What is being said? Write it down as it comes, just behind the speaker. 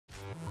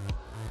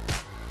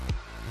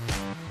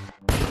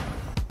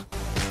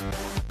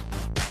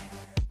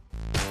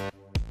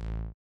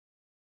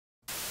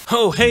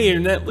Oh, hey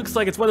Internet, looks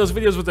like it's one of those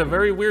videos with a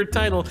very weird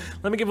title.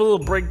 Let me give a little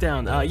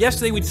breakdown.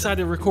 Yesterday we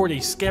decided to record a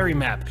scary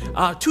map.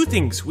 Two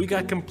things, we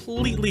got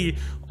completely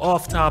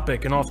off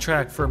topic and off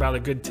track for about a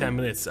good 10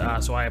 minutes,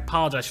 so I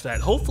apologize for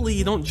that. Hopefully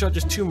you don't judge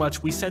us too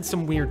much, we said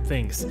some weird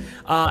things.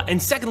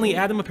 And secondly,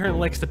 Adam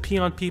apparently likes to pee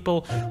on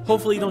people.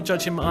 Hopefully you don't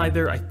judge him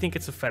either, I think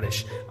it's a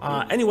fetish.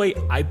 Anyway,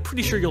 I'm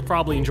pretty sure you'll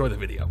probably enjoy the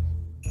video.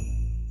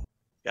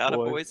 Got a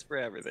voice for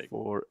everything.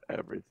 For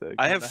everything.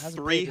 I have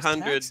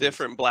 300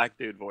 different black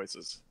dude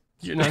voices.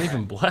 You're not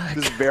even black.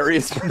 There's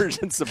various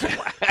versions of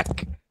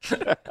black.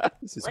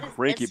 This is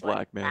cranky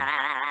black, man.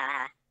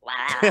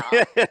 Wow.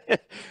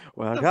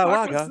 What the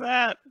fuck was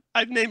that?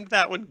 I named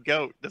that one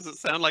Goat. Does it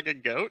sound like a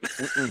goat?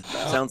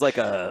 Sounds like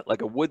a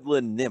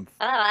woodland nymph.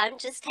 Oh, I'm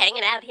just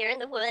hanging out here in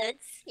the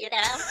woods, you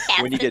know.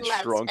 When you get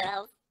shrunk.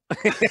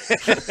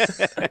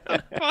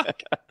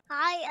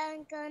 Hi,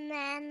 Uncle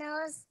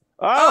Nanos.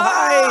 Oh,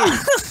 hi!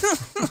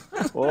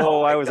 Oh,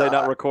 why was I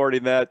not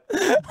recording that?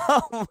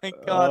 Oh my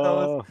god, that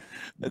was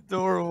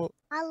adorable.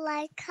 I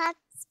like cats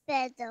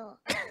better.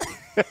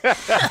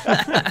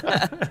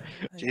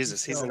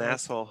 Jesus, he's an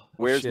asshole.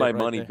 Where's my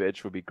money,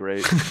 bitch would be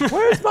great.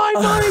 Where's my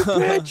money,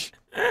 bitch?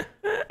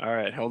 All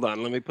right, hold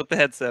on. Let me put the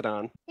headset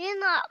on. You're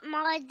not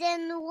my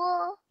dinner.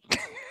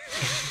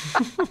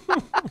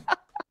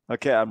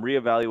 Okay, I'm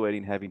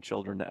reevaluating having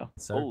children now.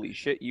 Sir? Holy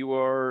shit, you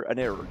are an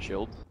error,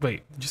 child.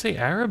 Wait, did you say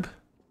Arab?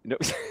 No.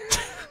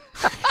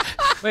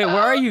 Wait, where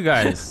are you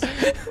guys?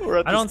 We're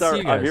at the I don't start. see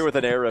you guys. I'm here with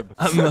an Arab.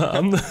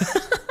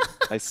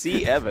 I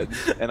see Evan,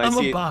 and I'm I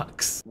see a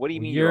box. What do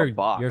you mean you're a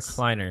box? You're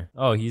Kleiner.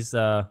 Oh, he's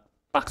Box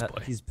boy.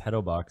 he's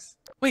PedoBox.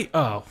 Wait,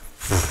 oh.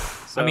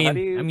 So how do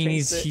you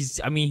he's change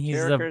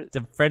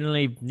the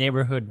friendly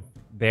neighborhood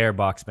bear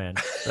box man.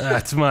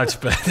 That's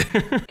much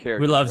better.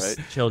 Who loves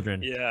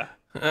children.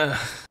 Yeah.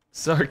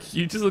 Sark,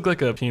 you just look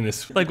like a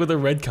penis, like with a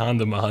red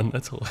condom on.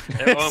 That's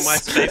hilarious. Oh, am I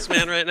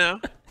spaceman right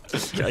now?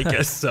 I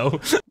guess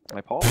so.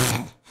 My Paul?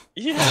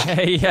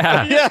 Yeah.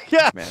 Yeah.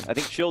 Yeah. Man, I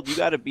think Chilled, you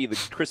gotta be the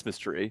Christmas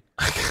tree.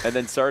 And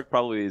then Sark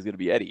probably is gonna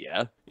be Eddie,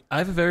 yeah? I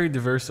have a very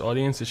diverse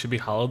audience. It should be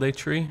holiday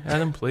tree,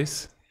 Adam,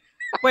 please.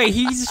 Wait,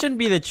 he shouldn't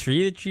be the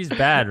tree. The tree's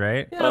bad,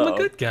 right? Yeah, I'm a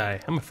good guy.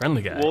 I'm a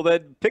friendly guy. Well,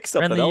 then pick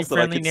something else that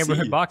I friendly can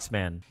neighborhood see. box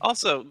man.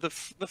 Also, the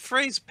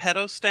phrase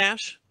pedo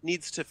stash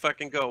needs to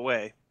fucking go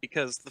away,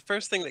 because the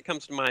first thing that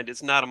comes to mind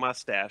is not a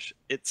mustache.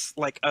 It's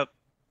like a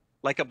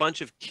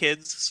bunch of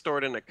kids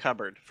stored in a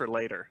cupboard for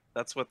later.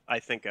 That's what I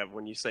think of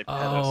when you say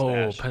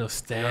pedo stash. Pedo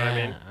stash. You know what I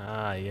mean?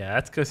 Ah, yeah,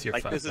 that's because you're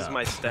like, fucked this is up.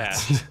 my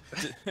stash.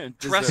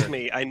 Trust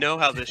me, I know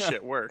how this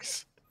shit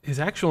works. His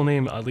actual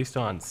name, at least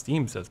on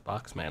Steam, says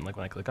Boxman. Like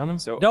when I click on him.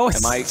 So No,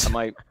 am I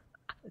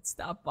It's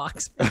not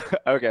box.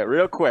 Okay,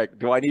 real quick.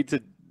 Do I need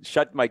to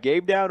shut my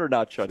game down or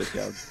not shut it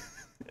down?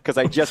 Because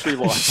I just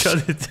relaunched.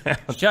 Shut it down.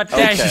 Shut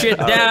that shit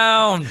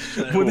down.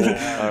 What is,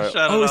 Right. Shut it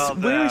all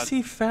where down. is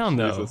he found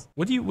though? Jesus.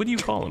 What do you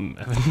call him,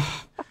 Evan?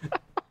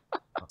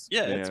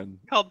 Yeah, it's Man.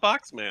 called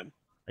Boxman.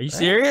 Are you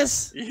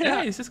serious?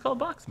 Yeah, he's just called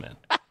Boxman.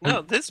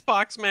 No, this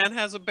Boxman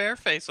has a bear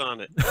face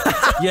on it.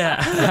 Yeah,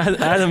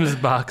 Adam's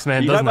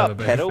Boxman You doesn't talking have a about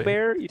bear face.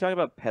 Pedobear? You talking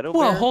about Pedobear?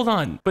 Well, hold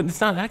on, but it's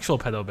not an actual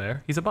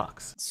Pedobear. He's a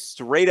box.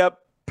 Straight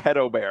up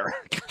Pedobear.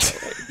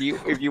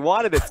 If you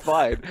want it, it's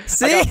fine.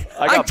 See?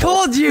 I got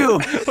told you.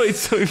 Wait,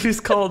 so he's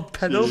called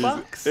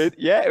PedoBox?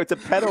 Yeah, it's a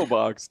pedo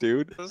box,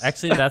 dude.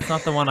 Actually, that's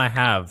not the one I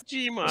have.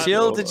 Gmod.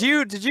 Jill, did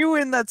you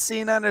win that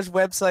SeaNanners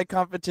website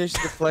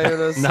competition to play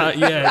with us? Not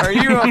yet. Are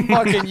you a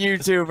fucking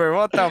YouTuber?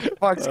 What the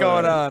fuck's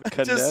going on?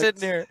 Connect. Just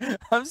sitting here.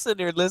 I'm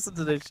sitting here listening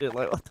to this shit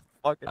like, what the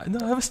fuck? No,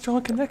 I have a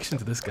strong connection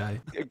to this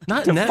guy.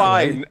 Not in that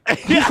Define.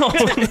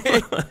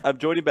 way. I'm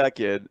joining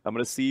back in. I'm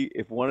gonna see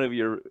if one of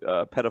your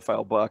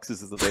pedophile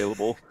boxes is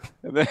available,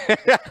 and then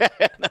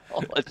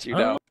I'll let you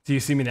know. Do you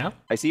see me now?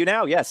 I see you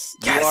now. Yes,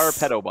 you are a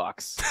pedo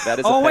box. That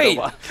is. Oh, a pedo wait.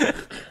 box.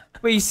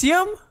 Wait, you see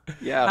him?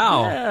 Yeah.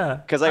 How? Yeah.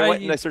 Because I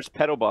went and I searched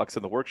pedo box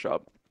in the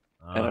workshop,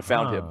 and I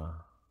found him Ah.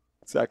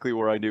 exactly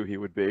where I knew he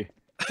would be.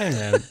 Hey,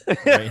 man.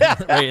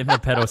 Right in the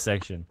pedo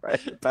section. Right,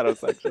 pedo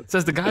section. It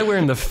says the guy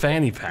wearing the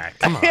fanny pack.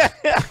 Come on.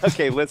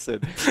 Okay, listen.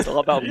 It's all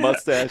about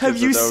mustaches. Have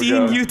you and seen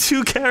no-go. you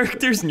two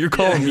characters and you're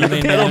calling me You the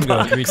may now pedo go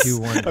box? 3, 2,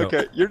 1, go.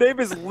 Okay, your name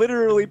is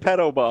literally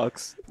pedo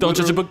box. Don't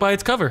judge a book by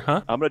its cover,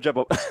 huh? I'm gonna jump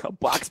a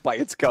box by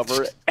its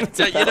cover.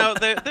 Yeah, you know,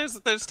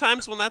 there's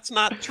times when that's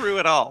not true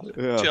at all.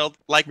 Yeah. Jill,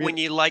 like when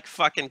you like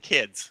fucking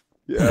kids.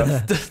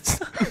 Yeah.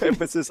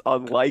 Emphasis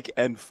on like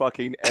and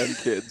fucking and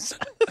kids.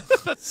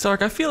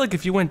 Sark, I feel like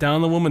if you went down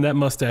on the woman, that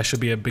mustache should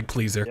be a big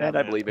pleaser. And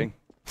I'm leaving.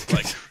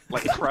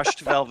 Like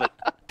crushed velvet.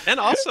 And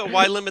also,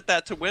 why limit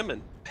that to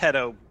women?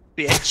 Pedo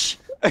bitch.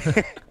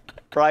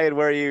 Brian,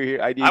 where are you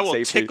here? I need I will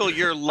safety. tickle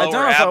your I lower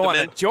don't know if I want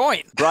abdomen. to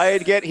join.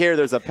 Brian, get here.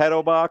 There's a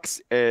pedo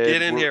box. And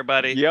Get in here,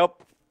 buddy. Yep.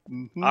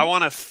 Mm-hmm. I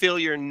want to fill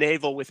your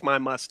navel with my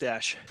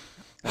mustache.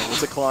 We'll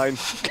decline.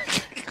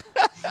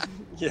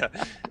 Yeah.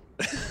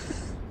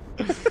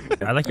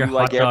 I like your You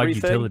hot like dog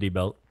everything? utility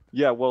belt.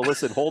 Yeah, well,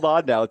 listen, hold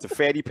on now. It's a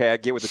fanny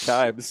pack. Get with the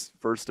times,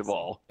 first of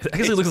all. It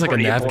actually looks like a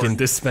pretty napkin important.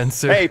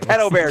 dispenser. Hey,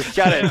 Pedobear,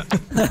 shut it.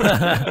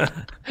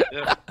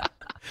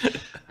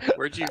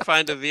 Where'd you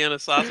find a Vienna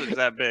sausage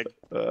that big?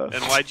 And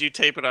why'd you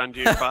tape it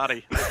onto your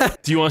body?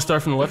 Do you want to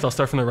start from the left? I'll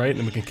start from the right, and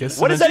then we can kiss.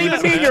 What does that even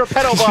mean? You're a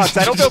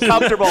PedoBox. I don't feel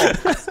comfortable.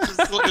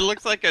 It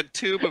looks like a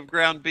tube of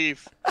ground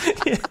beef.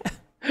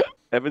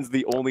 Evan's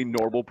the only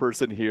normal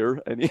person here,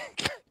 and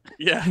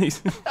Yeah.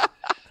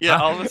 Yeah,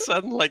 all of a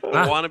sudden, like, the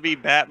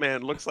wannabe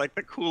Batman looks like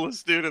the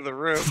coolest dude in the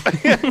room.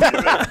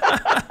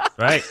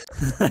 Right.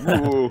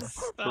 Ooh,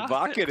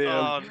 provocative.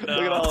 Oh, no.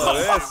 Look at all of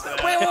this.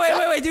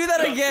 Wait. Do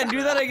that again.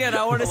 Do that again.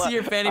 I want to see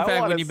your fanny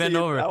pack when you bend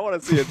over. I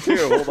want to see it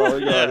too. Hold on,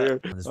 we got here.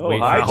 Just Oh,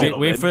 hi,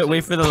 wait for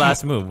the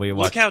last move. Wait,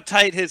 Look how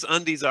tight his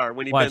undies are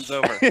when he Watch. bends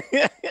over.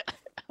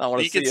 I want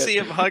to You see can see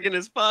him hugging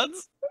his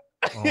buds.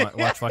 Oh,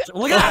 watch.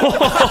 Look at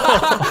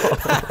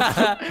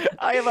that.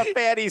 I have a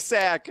fanny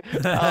sack. Oh,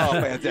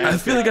 fantastic. I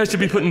feel like I should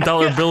be putting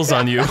dollar bills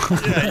on you.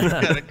 Yeah, you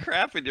got a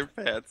crap in your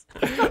pants.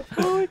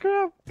 Holy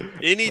crap.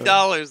 Any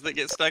dollars that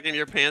get stuck in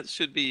your pants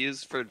should be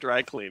used for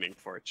dry cleaning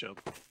for it,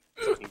 chump.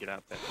 So you can get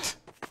out there.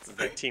 This is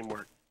like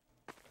teamwork.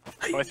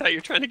 Oh, I thought you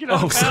were trying to get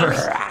out Oh, of sorry.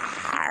 bounds.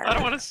 I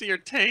don't want to see your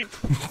taint.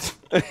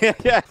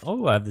 Yeah.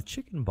 Oh, I have the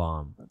chicken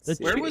bomb. The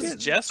Where chicken. was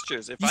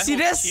gestures? If You I see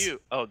hold this?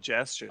 Q... Oh,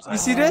 gestures. You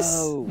see this?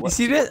 Oh, You what-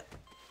 see this?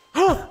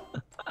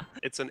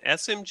 It's an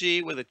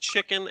SMG with a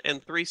chicken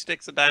and 3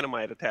 sticks of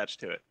dynamite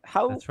attached to it.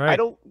 How? That's right. I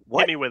don't.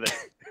 What? Hit me with it.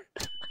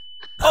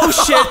 Oh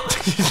shit!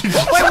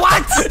 Wait,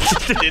 what?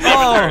 Didn't even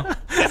hurt.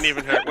 Didn't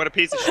even hurt. What a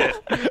piece of shit.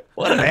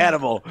 What an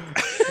animal.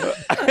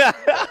 I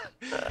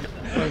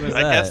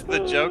guess the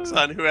joke's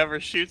on whoever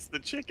shoots the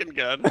chicken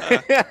gun.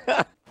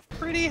 Huh?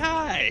 Pretty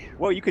high.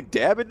 Whoa, you could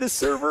dab in this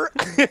server?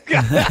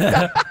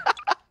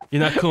 You're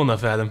not cool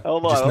enough, Adam.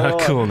 Hold You're just on, not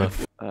hold on. cool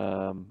enough.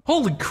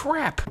 Holy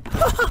crap!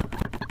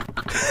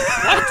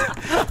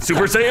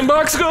 Super Saiyan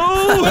Box go!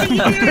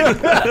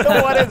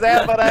 What is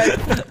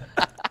happening?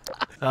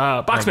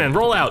 Boxman,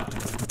 roll out.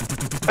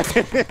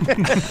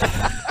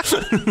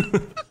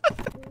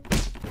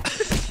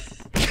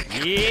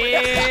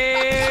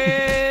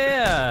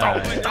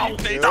 Yeah.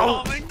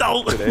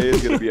 Today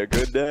is gonna be a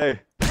good day.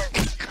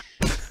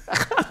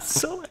 I'm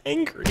so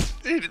angry.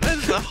 Dude, that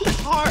is a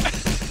hard...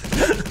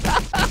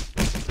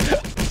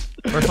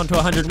 First one to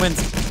 100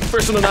 wins.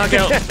 First one to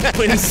knockout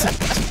wins.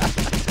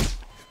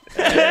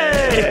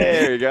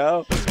 There you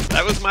go.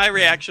 That was my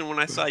reaction when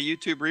I saw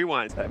YouTube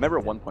Rewind. I remember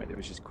at one point it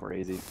was just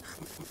crazy.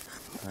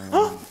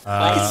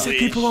 I can set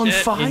people on shit.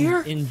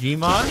 fire. In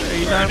Gmod? Are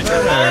you talking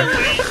about?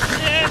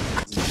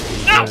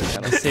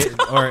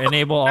 Or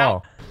enable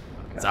all?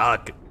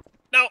 Zuck.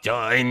 No.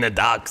 Join the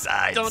dark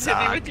side. Don't hit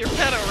me with your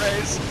pedo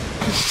rays.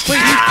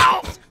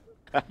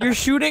 You're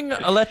shooting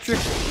electric.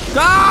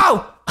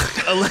 Go!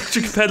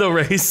 Electric pedo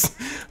race.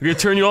 We're gonna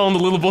turn you all into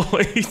little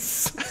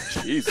boys.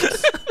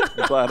 Jesus.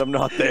 I'm glad I'm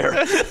not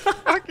there.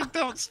 Fucking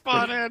don't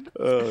spawn in.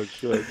 Oh,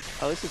 good.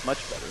 Oh, this is much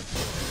better.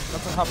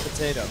 That's a hot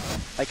potato.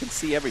 I can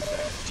see everything.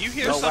 Do you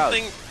hear Oh, wow.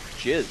 something?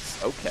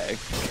 Jizz. Okay.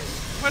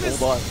 What is...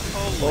 Hold on.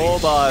 Holy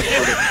Hold on.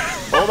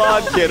 Hold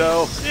on,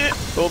 kiddo. shit.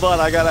 Hold on,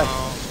 I gotta...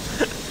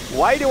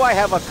 Why do I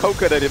have a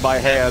coconut in my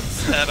hands?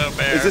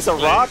 Pedobear, Is this a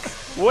please. rock?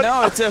 What?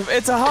 No, it's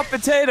a hot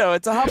potato.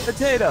 It's a hot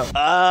potato.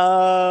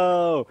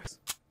 Oh.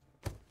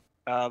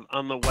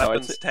 On the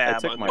weapons I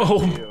tab took on my- the Oh,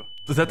 view.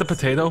 is that the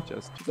potato?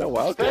 Just is that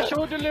wildcat?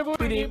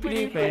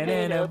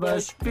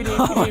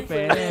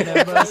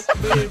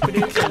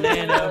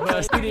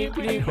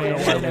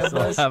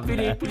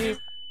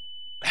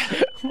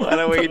 What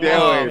are we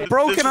doing?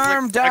 Broken This is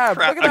arm a dab.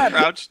 Look at A that.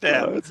 crouch Oh,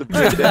 dab. it's a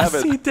big dab.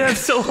 See that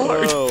so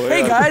hard. Oh,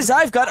 Hey yeah. guys,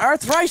 I've got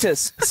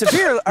arthritis.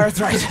 Severe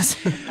arthritis.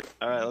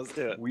 All right, let's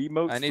do it.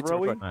 Wiimote I need to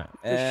throwing? record.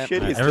 What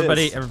shit is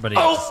Everybody, this? everybody,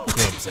 Oh!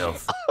 kill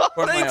himself.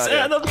 Record my Thanks, audio.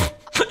 Adam.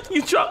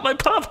 You dropped my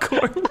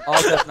popcorn.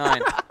 Alt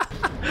F9.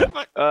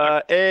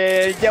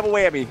 And double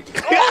whammy.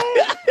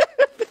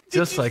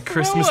 Just like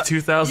Christmas You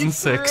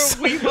 2006.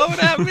 threw a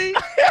Wiimote at me?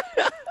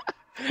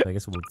 I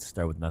guess we'll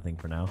start with nothing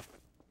for now.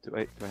 Do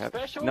I have?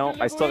 No,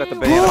 I still got the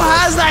Who band.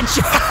 has that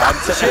shit?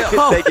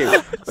 Thank you.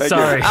 Thank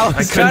Sorry, You. I I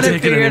was couldn't trying to take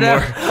it figure it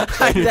anymore.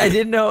 out. I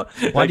didn't know.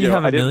 Why Thank do you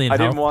have I a didn't- million I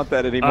didn't health? want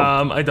that anymore.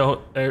 I don't.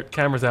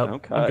 Camera's out.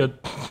 Okay. I'm good.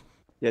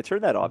 Yeah,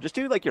 turn that off. Just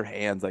do like your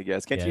hands, I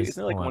guess. Can't Yeah, you? just-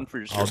 Isn't there like hold one on. for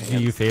just I'll your do you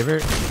a hands? favor,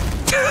 and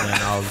then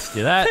I'll just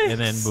do that, and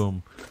then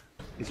boom.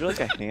 Is there like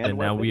a hand? And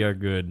now weapon? we are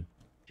good.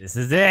 This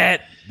is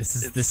it. This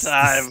is It's this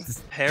time.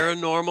 this-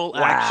 Paranormal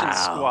Action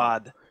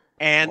Squad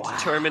and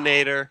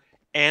Terminator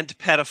and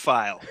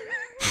Pedophile.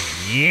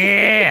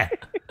 Yeah.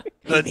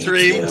 The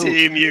dream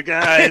team, you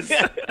guys.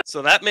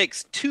 So that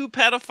makes 2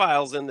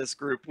 pedophiles in this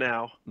group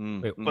now.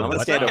 Wait, But what? the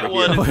What? second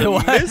What? one is a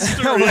What?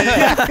 mystery.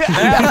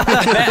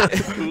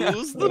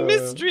 Who's the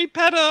mystery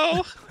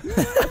pedo?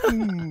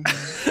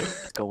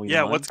 What's going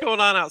Yeah, on? what's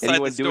going on outside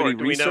Anyone this do door? any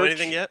Do we know research?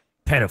 anything yet?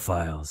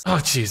 Pedophiles. Oh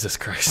Jesus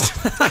Christ!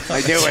 I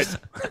knew it.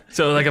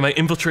 So like, am I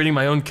infiltrating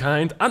my own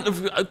kind?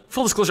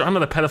 Full disclosure, I'm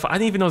not a pedophile. I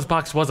didn't even know this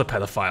box was a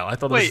pedophile. I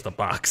thought it was Wait. just a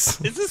box.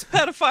 Is this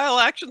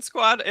Pedophile Action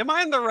Squad? Am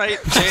I in the right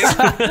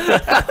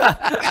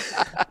game?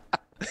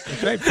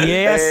 Right,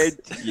 PAS.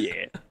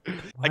 Yeah.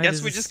 I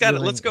guess we just got to,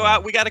 let's go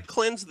out. We got to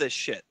cleanse this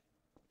shit.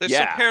 There's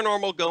some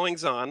paranormal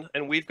goings on,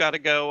 and we've got to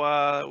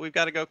go. We've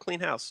got to go clean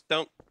house.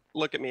 Don't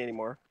look at me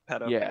anymore,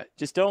 pedo. Yeah,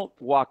 just don't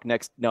walk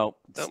next. No,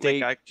 Don't stay.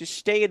 make eye- Just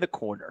stay in the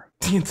corner.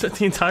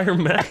 The entire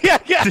map. Yeah.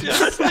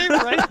 Just stay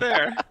right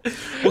there.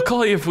 We'll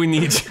call you if we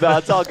need you. No,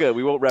 it's all good.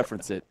 We won't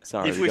reference it.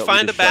 Sorry. If we don't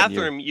find mean a to shun you.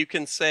 bathroom, you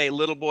can say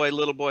 "little boy,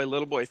 little boy,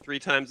 little boy" 3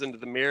 times into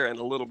the mirror, and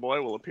a little boy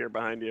will appear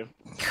behind you.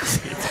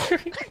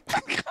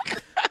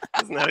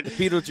 Isn't that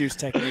Beetlejuice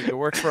technique. It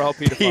works for all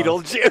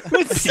pedophiles.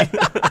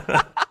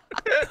 Beetlejuice.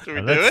 Should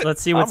we do it?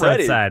 Let's see what's I'm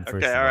ready. outside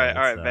first. Okay, of all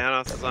right. So,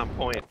 Vanos is on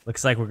point.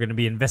 looks like we're gonna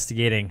be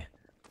investigating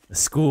a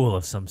school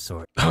of some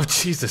sort. Oh,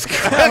 Jesus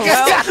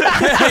Christ.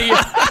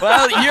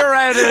 Well, you're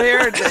out of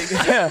here.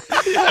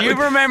 You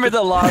remember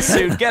the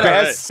lawsuit. Get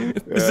us.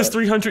 Is this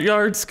 300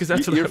 yards? Because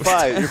that's what You're I was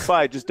fine. You're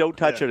fine. Just don't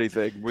touch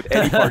anything with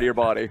any part of your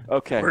body.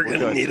 Okay. We're gonna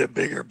good. need a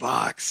bigger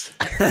box.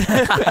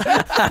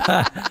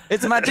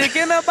 It's magic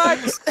in a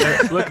box.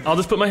 Look, I'll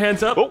just put my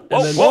hands up. Whoa!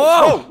 and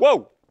Whoa! then-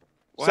 Whoa!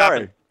 What Sorry.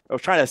 happened? I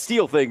was trying to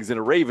steal things, and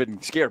a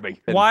raven scared me.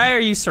 And- Why are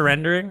you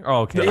surrendering?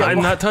 Oh, okay.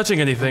 I'm not touching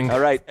anything.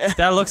 All right.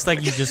 That looks like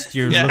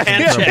you're Yeah,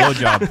 looking for a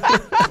blowjob.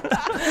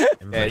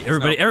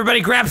 Everybody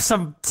grab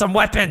some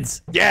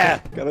weapons. Yeah.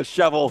 Got a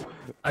shovel.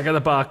 I got a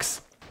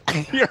box.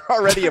 You're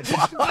already a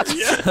boss.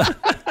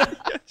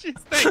 Jeez,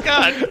 thank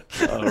God.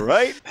 All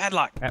right.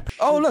 Padlock.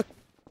 Oh, look.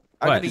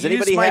 I'm What? gonna Does use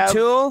anybody my have-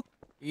 tool.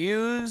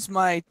 Use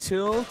my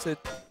tool to.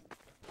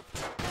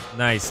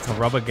 Nice to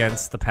rub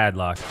against the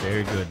padlock.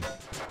 Very good.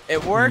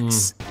 It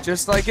works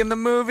just like in the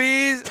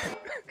movies.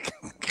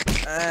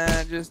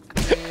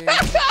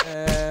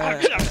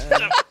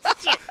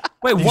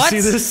 Wait, You what? see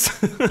this?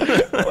 Wait, you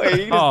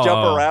can just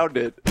jump Oh. around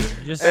it.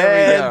 Just,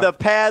 There we And go. the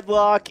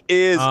padlock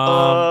is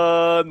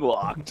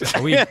unlocked.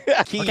 Are we?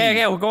 Key.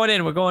 Okay, we're going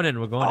in. We're going in.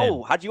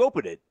 Oh, how'd you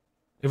open it?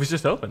 It was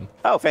just open.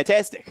 Oh,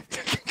 fantastic.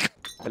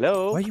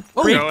 Hello? Why are you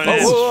Oh, breaking Going whoa,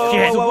 in. whoa, whoa,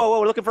 shit? whoa, whoa, whoa,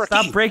 we're looking for a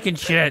Stop key. breaking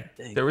shit.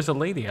 There was a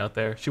lady out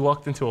there. She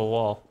walked into a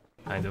wall,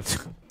 kind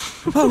of.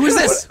 Oh, who's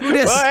this? Who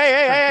this? Oh,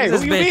 hey,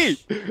 Who's who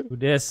this you bitch? mean? Who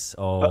this?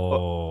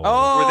 Oh.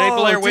 Oh, Were they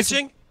Blair just-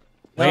 witching?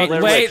 Wait,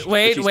 Blair wait, Witch,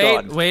 wait, she's wait,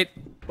 gone. wait.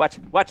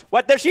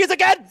 What? There she is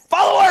again!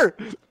 Follow her!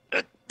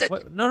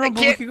 What? No, I but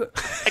we can't- could go.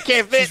 I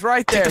can't fit. She's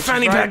right there. The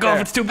fanny she's right pack off.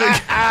 there. It's too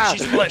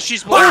big.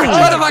 She's Blair witching.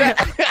 What the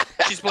fuck?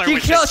 She's Blair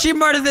witching. She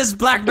murdered this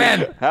black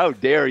man. How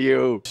dare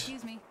you?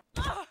 Excuse me.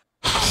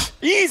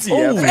 Easy.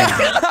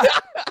 Oh.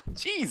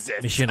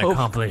 Jesus. Mission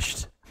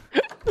accomplished.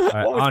 All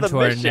right, What was on the to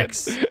our mission?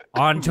 next.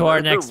 On to our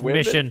Murder next women?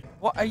 mission.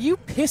 What are you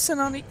pissing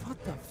on each?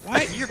 What the?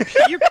 What?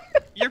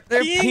 You're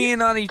They're peeing?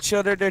 peeing on each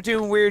other. They're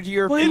doing weird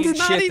European It's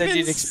not shit even that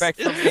you'd expect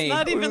from it's me.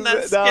 not even that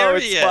No, scary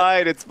it's yet.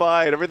 fine. It's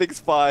fine. Everything's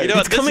fine. You know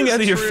what, It's this coming is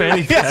out of your true-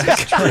 fanny This pack.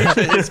 is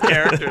true to his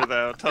character,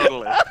 though.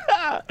 Totally.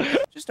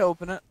 Just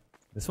open it.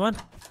 This one?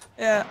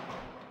 Yeah.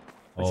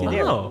 Oh.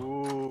 there?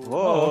 Oh.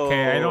 Oh,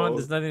 okay. I don't.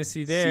 There's nothing to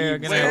see there.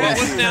 I'm See, gonna Wait, what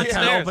was kinda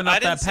downstairs? open I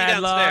up didn't that see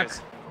padlock.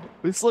 downstairs.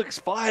 This looks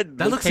fun.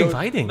 That looks Okay,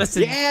 inviting.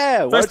 Listen.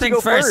 Yeah. Why First don't you thing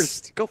go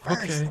first. Go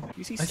first. Okay.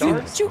 You see I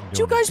stars? Do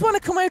you guys want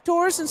to come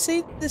outdoors and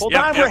see this? Hold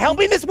Yep, on. yep. We're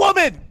helping this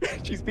woman.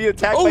 She's being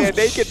attacked by a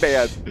naked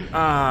man. It's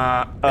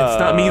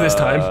not me this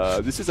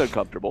time. This is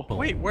uncomfortable.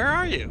 Wait, where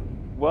are you?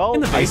 Well,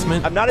 In the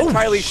basement. I'm not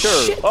entirely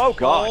sure. shit. Oh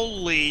God.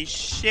 Holy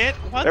shit!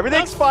 What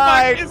Everything's the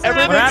fine. Fuck is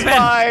Everything's happening?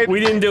 fine.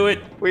 We didn't do it.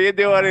 We didn't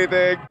do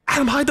anything.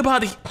 Adam, hide the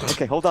body.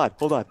 Okay, hold on.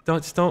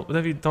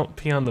 Don't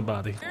pee on the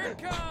body.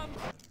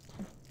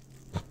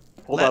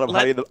 Hold Let-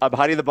 on. I'm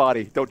hiding the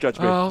body. Don't judge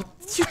me. Oh,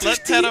 you Let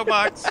just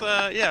PedoBox,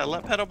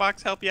 let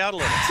PedoBox help you out a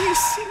little. do you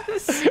see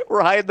this?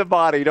 We're hiding the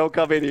body. Don't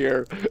come in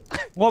here.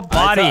 What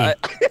body? Why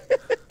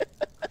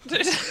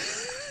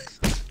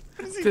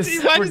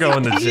we're does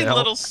going he to pee in jail.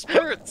 little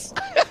spurts?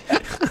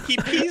 He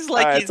pees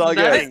like Alright, he's it's all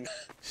good. nutting.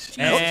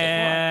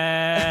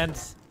 And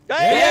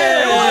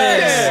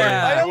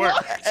Yeah. It worked.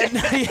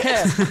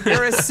 Yeah,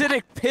 your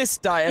acidic piss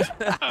diet.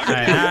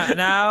 Alright,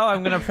 now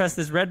I'm gonna press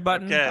this red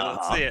button. Okay,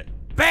 let's see it.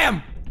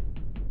 Bam!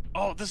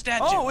 Oh, the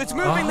statue. Oh, it's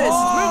moving this.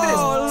 It's moving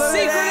this.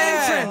 Secret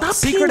entrance. Stop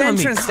Secret peeing on me.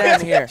 entrance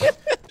down here.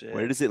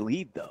 Where does it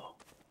lead, though?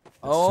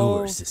 Oh,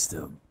 Sewer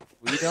system.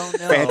 we don't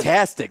know.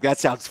 Fantastic. That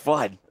sounds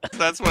fun.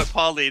 That's what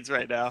Paul needs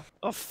right now.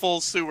 A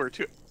full sewer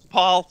too.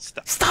 Paul,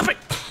 stop. Stop it.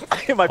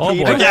 Am I Oh,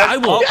 peeing boy. again? Yeah,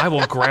 I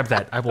will grab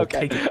that. I will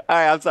Okay. take it. All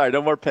right, I'm sorry.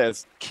 No more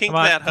piss. Kink Come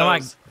on, that come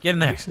on, hose. get in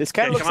there. This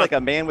kind Okay, of looks come like a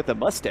man with a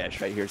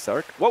mustache right here,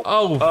 Sark. Whoa.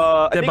 Oh,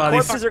 I dead think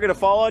bodies. corpses are gonna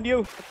fall on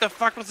you. What the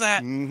fuck was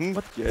that? Mm-hmm.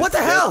 What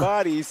the hell?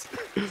 Bodies.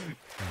 Oh,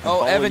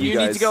 Following Evan, you you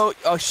need guys. to go.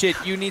 Oh shit,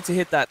 you need to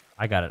hit that.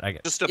 I got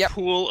it. Just a Yep.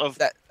 pool of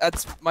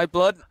That's my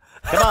blood.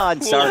 Come on,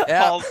 pool Sark. of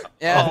Yeah. Paul's,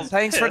 Yeah. Paul's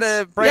Thanks for piss.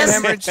 the brain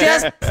hemorrhage.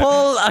 Just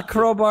pull a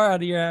crowbar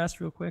out of your ass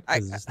real quick.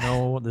 'cause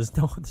I-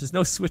 there's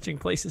no switching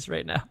places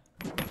right now.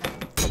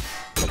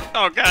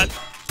 Oh god.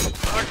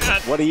 Oh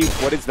god. What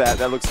is that?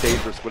 That looks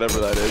dangerous, whatever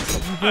that is.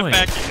 What are you I'm doing?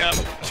 backing up.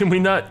 Can we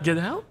not get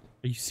out?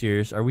 Are you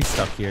serious? Are we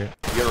stuck here?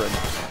 Urine.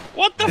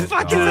 What the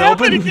fuck is it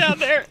happening open? down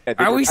there? I think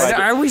Are we're we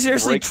trying to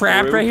seriously break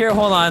trapped through. right here?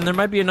 Hold on, there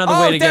might be another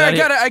Oh, way to get there, I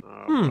out got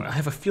here. it. I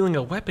have a feeling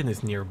a weapon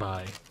is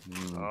nearby.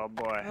 Oh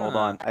boy. Hold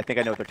on. I think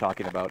I know what they're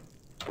talking about.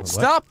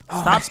 Stop.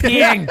 Stop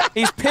peeing!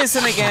 He's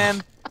pissing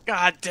again.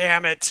 God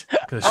damn it!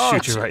 Gonna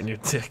shoot you right in your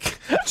dick.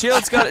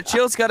 Chill's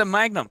got a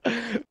magnum.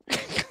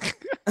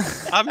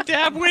 I'm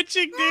dab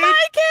witching, dude.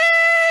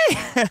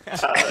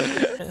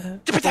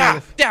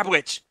 Dab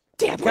witch.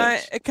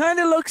 It kind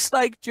of looks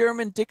like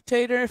German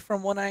dictator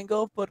from one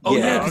angle, but Oh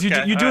yeah, because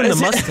okay. you're doing the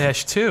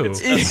mustache too.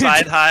 It's a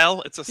side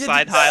heil. It's a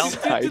side heil.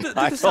 Do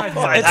the side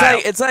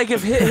heil. it's like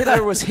if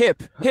Hitler was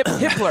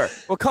Hitler.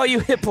 We'll call you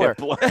Hitler.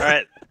 All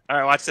right,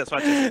 watch this.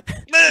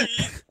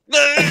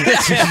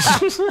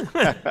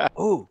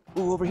 Oh,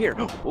 over here.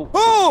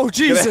 Oh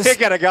Jesus! It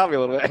kind of got me a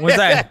little bit. What was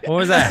that? What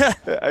was that?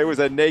 It was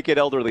a naked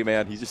elderly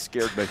man. He just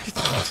scared me.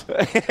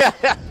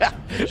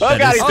 Oh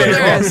God, he's Oh, big.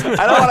 there it is.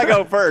 I don't want to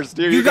go first.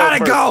 You gotta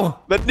first. go.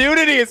 The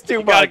nudity is too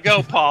much. Gotta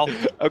go, Paul.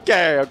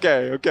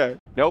 Okay.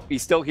 Nope,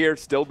 he's still here,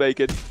 still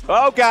naked.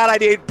 Oh God, I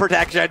need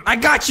protection. I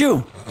got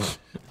you.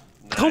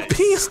 Don't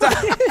pee.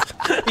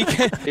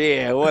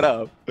 Yeah, what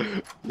up?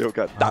 You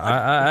got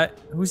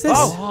Who's this?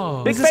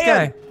 Oh, big Who's this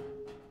fan. guy?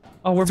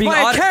 Oh, we're being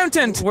My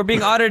accountant. We're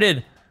being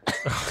audited.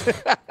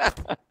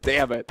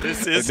 Damn it.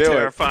 This is I knew it.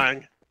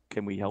 terrifying.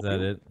 Can we help Is that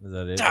you? it? Is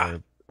that it?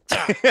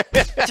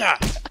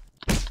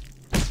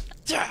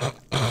 Ja.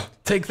 Or-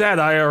 Take that,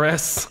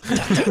 IRS.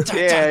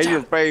 Yeah, in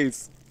your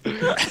face.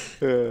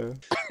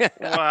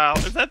 Wow,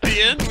 is that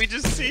the end? We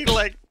just see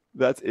like.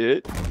 That's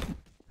it.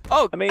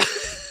 Oh, I mean,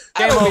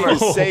 I don't mean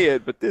to say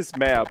it, but this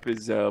map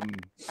is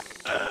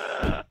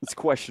it's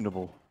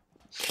questionable.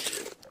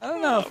 I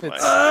don't know if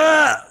it's.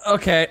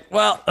 okay.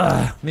 Well,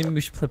 maybe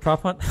we should play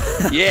prop hunt.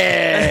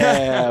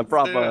 Yeah,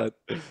 proper.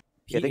 Yeah,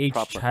 I think PH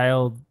proper.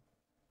 Child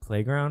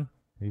Playground.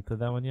 Have you played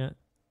that one yet?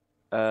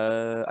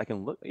 I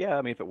can look. Yeah,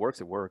 I mean, if it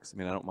works, it works. I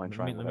mean, I don't mind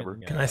trying whatever.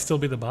 Can I still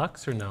be the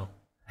box or no?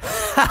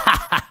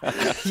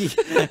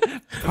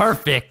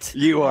 Perfect.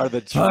 You are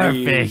the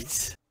dream.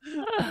 Perfect.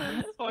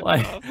 Fuck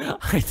Like,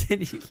 off. I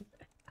didn't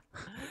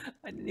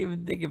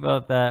even think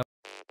about that.